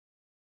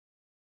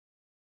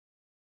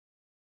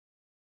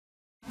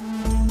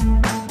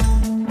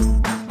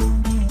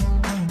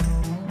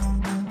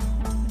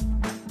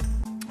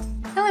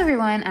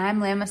everyone, I'm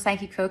Lynn with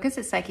Psychic Focus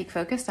at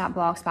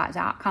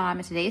psychicfocus.blogspot.com,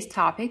 and today's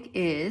topic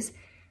is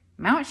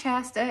Mount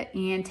Shasta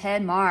and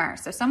Ted Mahr.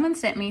 So someone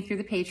sent me through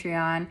the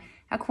Patreon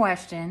a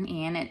question,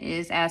 and it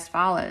is as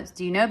follows.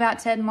 Do you know about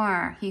Ted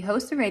Mahr? He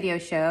hosts a radio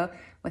show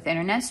with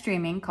internet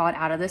streaming called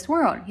Out of This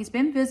World. He's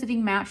been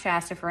visiting Mount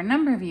Shasta for a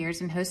number of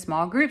years and hosts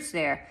small groups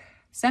there.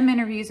 Some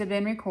interviews have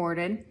been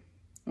recorded,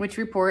 which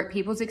report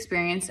people's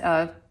experience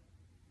of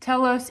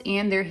Telos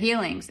and their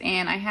healings.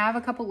 And I have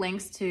a couple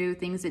links to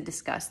things that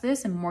discuss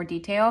this in more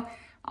detail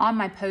on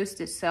my post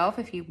itself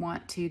if you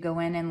want to go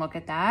in and look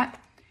at that.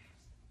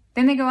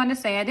 Then they go on to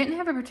say, I didn't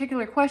have a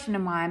particular question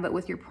in mind, but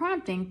with your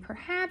prompting,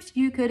 perhaps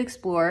you could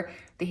explore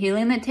the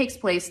healing that takes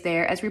place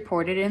there as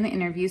reported in the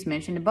interviews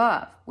mentioned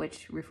above,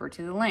 which refer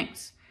to the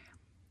links.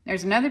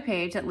 There's another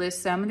page that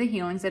lists some of the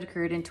healings that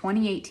occurred in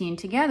 2018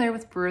 together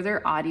with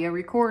further audio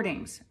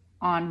recordings.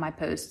 On my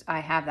post, I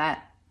have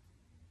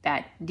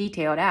that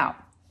detailed out.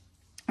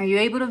 Are you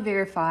able to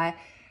verify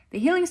the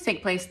healings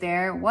take place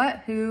there? What,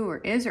 who, or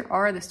is or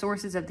are the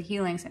sources of the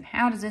healings, and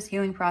how does this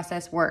healing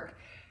process work?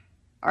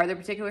 Are there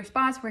particular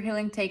spots where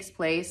healing takes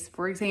place?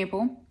 For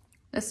example,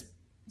 the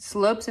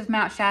slopes of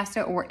Mount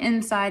Shasta or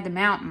inside the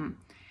mountain.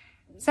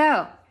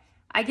 So,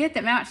 I get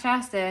that Mount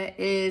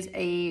Shasta is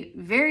a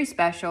very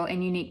special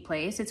and unique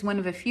place. It's one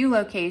of a few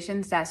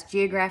locations that's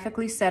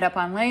geographically set up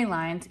on ley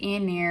lines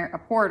and near a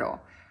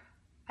portal.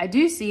 I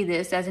do see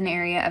this as an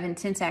area of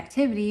intense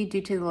activity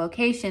due to the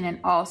location and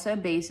also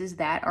bases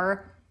that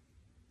are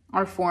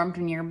formed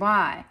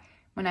nearby.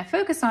 When I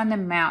focus on the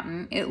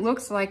mountain, it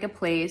looks like a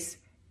place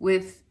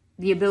with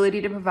the ability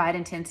to provide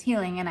intense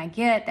healing, and I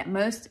get that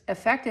most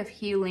effective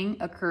healing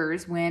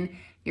occurs when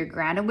you're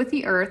grounded with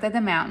the earth of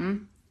the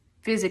mountain,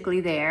 physically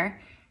there.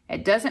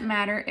 It doesn't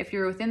matter if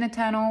you're within the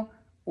tunnel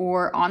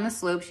or on the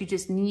slopes, you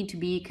just need to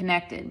be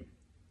connected.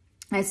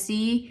 I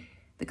see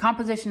the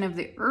composition of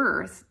the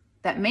earth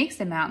that makes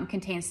the mountain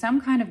contain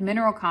some kind of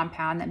mineral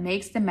compound that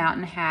makes the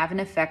mountain have an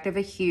effect of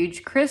a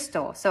huge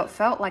crystal. So it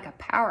felt like a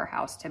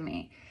powerhouse to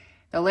me.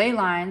 The ley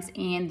lines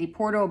and the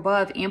portal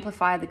above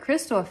amplify the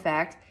crystal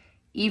effect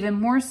even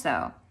more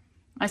so.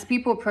 As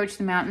people approach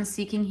the mountain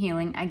seeking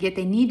healing, I get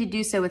they need to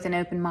do so with an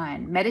open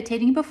mind.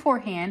 Meditating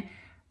beforehand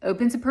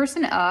opens a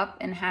person up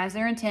and has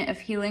their intent of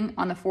healing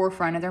on the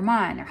forefront of their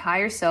mind. Their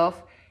higher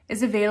self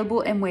is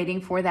available and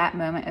waiting for that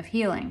moment of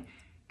healing.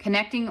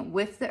 Connecting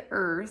with the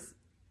earth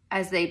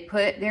as they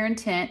put their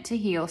intent to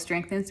heal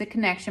strengthens the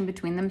connection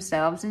between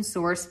themselves and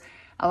source,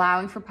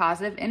 allowing for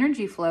positive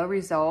energy flow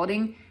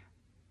resulting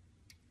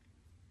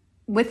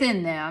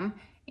within them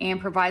and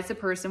provides the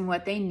person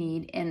what they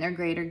need in their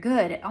greater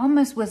good. It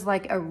almost was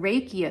like a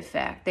Reiki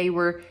effect. They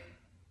were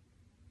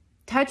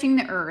touching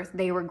the earth.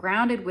 They were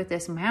grounded with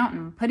this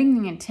mountain,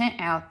 putting the intent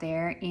out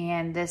there,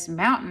 and this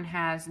mountain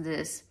has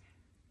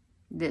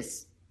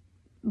this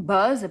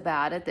buzz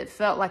about it that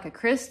felt like a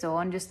crystal,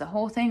 and just the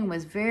whole thing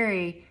was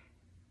very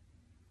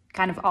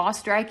kind of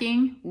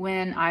awe-striking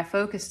when I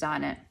focused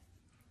on it.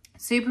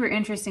 Super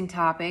interesting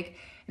topic,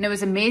 and it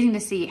was amazing to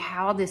see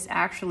how this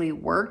actually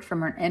worked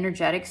from an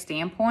energetic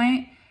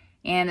standpoint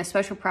and the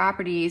special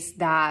properties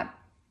that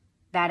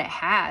it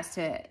has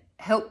to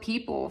help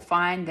people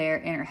find their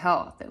inner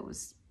health. It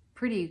was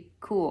pretty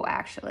cool,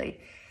 actually.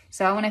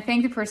 So I want to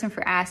thank the person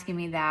for asking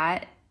me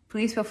that.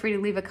 Please feel free to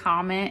leave a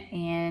comment,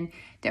 and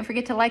don't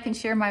forget to like and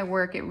share my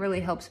work. It really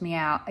helps me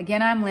out.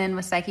 Again, I'm Lynn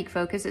with Psychic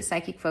Focus at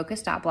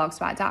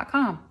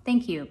psychicfocus.blogspot.com.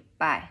 Thank you.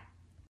 Bye.